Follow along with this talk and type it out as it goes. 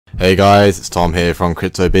Hey guys, it's Tom here from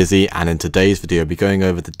Crypto Busy, and in today's video I'll be going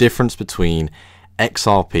over the difference between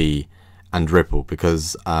XRP and Ripple,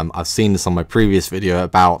 because I've seen this on my previous video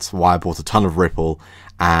about why I bought a ton of Ripple,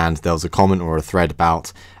 and there was a comment or a thread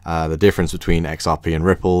about the difference between XRP and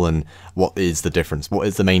Ripple and what is the difference, what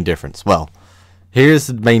is the main difference. Well, here's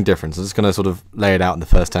the main difference. I'm just going to sort of lay it out in the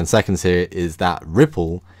first 10 seconds here, is that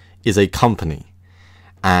Ripple is a company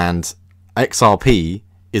and XRP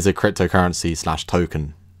is a cryptocurrency slash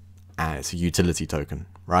token. It's a utility token,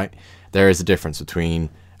 right? There is a difference between,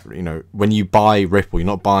 when you buy Ripple, you're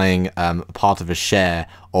not buying a part of a share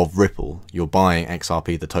of Ripple, you're buying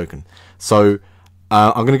XRP, the token. So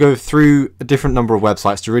I'm going to go through a different number of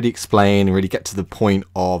websites to really explain and really get to the point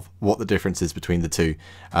of what the difference is between the two.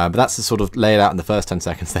 But that's to sort of lay it out in the first 10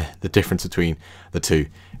 seconds there, the difference between the two.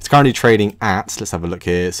 It's currently trading at, let's have a look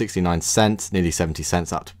here, 69 cents, nearly 70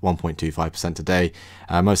 cents, up to 1.25% today.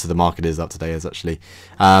 Most of the market is up today, actually.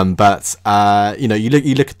 You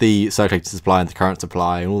look at the circulating supply and the current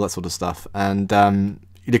supply and all that sort of stuff, and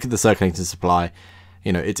you look at the circulating supply,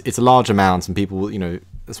 it's a large amount, and people,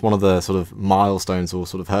 it's one of the sort of milestones or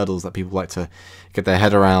sort of hurdles that people like to get their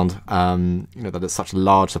head around, that it's such a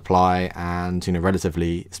large supply, and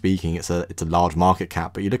relatively speaking it's a large market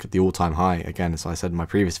cap. But you look at the all-time high, again, as I said in my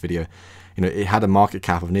previous video, it had a market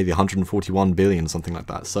cap of nearly 141 billion, something like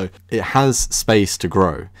that. So it has space to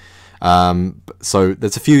grow. So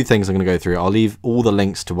there's a few things I'm going to go through. I'll leave all the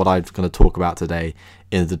links to what I'm going to talk about today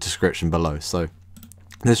in the description below. So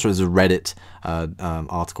this was a Reddit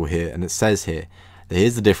article here, and it says here,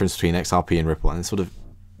 here's the difference between XRP and Ripple, and it sort of,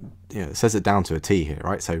 it says it down to a T here,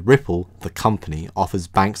 right? So Ripple, the company, offers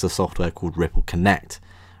banks a software called Ripple Connect,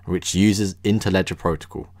 which uses Interledger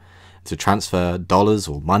protocol to transfer dollars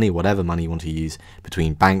or money, whatever money you want to use,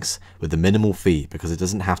 between banks with a minimal fee, because it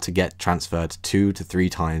doesn't have to get transferred 2 to 3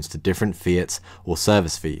 times to different fiats or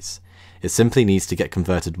service fees. It simply needs to get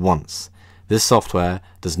converted once. This software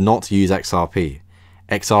does not use XRP.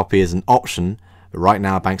 XRP is an option, but right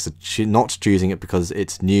now banks are not choosing it because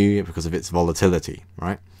it's new, because of its volatility,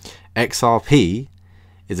 right? XRP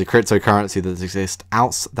is a cryptocurrency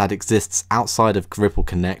that exists outside of Ripple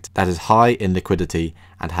Connect, that is high in liquidity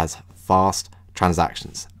and has fast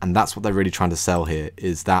transactions. And that's what they're really trying to sell here,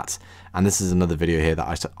 is that, and this is another video here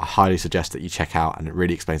that I highly suggest that you check out, and it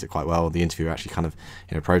really explains it quite well. The interviewer actually kind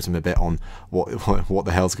of probes him a bit on what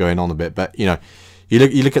the hell's going on a bit, but you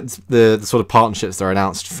look at the sort of partnerships that are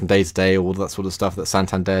announced from day to day, all that sort of stuff, that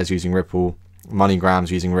Santander is using Ripple,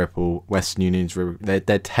 MoneyGram's using Ripple, Western Union's,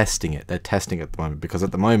 they're testing it. They're testing it at the moment, because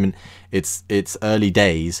at the moment it's early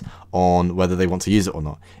days on whether they want to use it or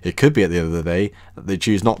not. It could be at the end of the day that they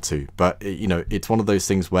choose not to, but it's one of those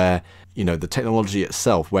things where the technology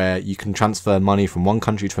itself, where you can transfer money from one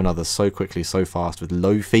country to another so quickly, so fast, with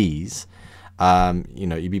low fees.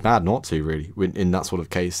 You'd be mad not to, really, in that sort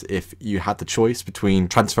of case. If you had the choice between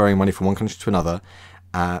transferring money from one country to another,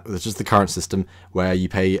 it's just the current system where you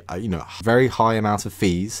pay a very high amount of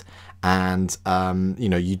fees, and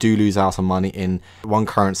you do lose out on money in one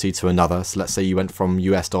currency to another. So let's say you went from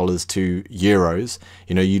US dollars to euros,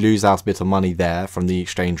 you lose out a bit of money there from the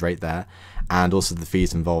exchange rate there, and also the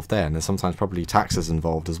fees involved there, and there's sometimes probably taxes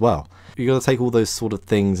involved as well. You've got to take all those sort of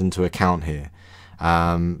things into account here.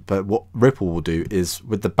 But what Ripple will do is,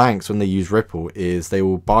 with the banks, when they use Ripple, is they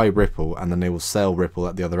will buy Ripple and then they will sell Ripple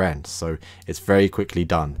at the other end. So it's very quickly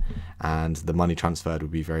done, and the money transferred will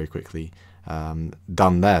be very quickly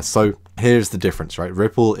done there. So here's the difference, right?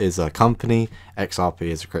 Ripple is a company, XRP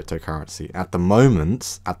is a cryptocurrency. At the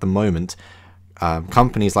moment,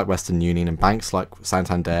 companies like Western Union and banks like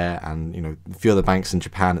Santander and a few other banks in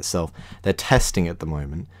Japan itself, they're testing at the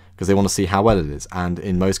moment, because they want to see how well it is. And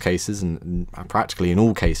in most cases, and practically in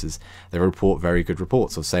all cases, they report very good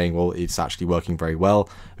reports of saying, well, it's actually working very well,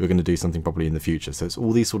 we're going to do something probably in the future. So it's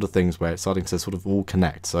all these sort of things where it's starting to sort of all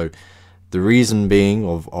connect. So the reason being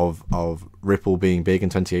of Ripple being big in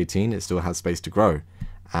 2018, it still has space to grow.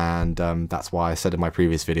 And that's why I said in my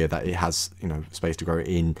previous video that it has space to grow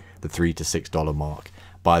in the $3 to $6 mark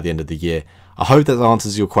by the end of the year. I hope that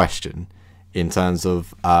answers your question in terms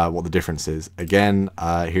of what the difference is. Again,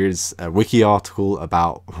 here's a wiki article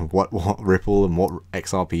about what Ripple and what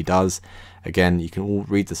XRP does. Again, you can all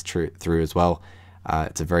read this through as well.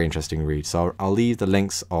 It's a very interesting read. So I'll leave the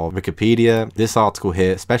links of Wikipedia, this article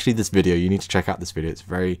here, especially this video. You need to check out this video. It's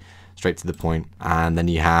very straight to the point. And then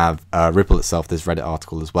you have Ripple itself, this Reddit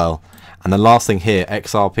article as well. And the last thing here,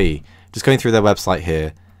 XRP, just going through their website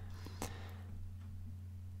here.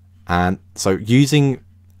 And so using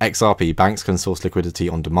XRP, banks can source liquidity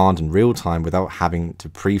on demand in real time without having to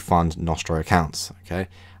pre-fund Nostro accounts, okay?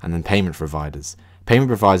 And then payment providers. Payment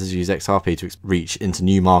providers use XRP to reach into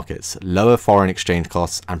new markets, lower foreign exchange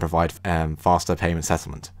costs, and provide faster payment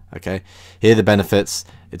settlement. Okay, here are the benefits.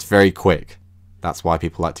 It's very quick. That's why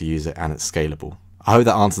people like to use it, and it's scalable. I hope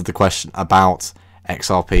that answers the question about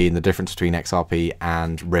XRP and the difference between XRP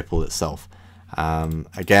and Ripple itself.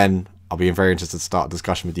 Again, I'll be very interested to start a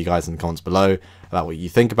discussion with you guys in the comments below about what you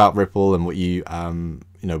think about Ripple and what you,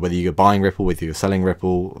 whether you're buying Ripple, whether you're selling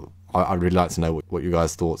Ripple. I'd really like to know what you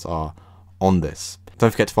guys' thoughts are on this.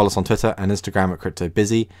 Don't forget to follow us on Twitter and Instagram at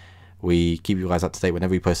CryptoBusy. We keep you guys up to date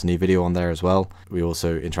whenever we post a new video on there as well. We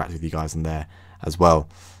also interact with you guys on there as well.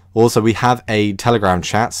 Also, we have a Telegram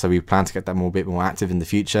chat, so we plan to get that a bit more active in the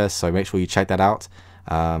future. So make sure you check that out.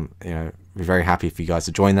 We're very happy for you guys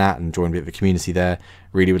to join that and join a bit of a community there.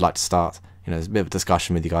 Really would like to start, there's a bit of a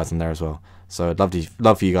discussion with you guys on there as well. So I'd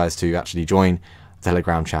love for you guys to actually join the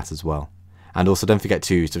Telegram chat as well. And also don't forget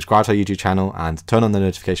to subscribe to our YouTube channel and turn on the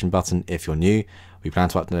notification button if you're new. We plan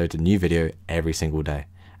to upload a new video every single day.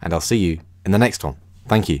 And I'll see you in the next one.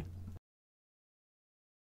 Thank you.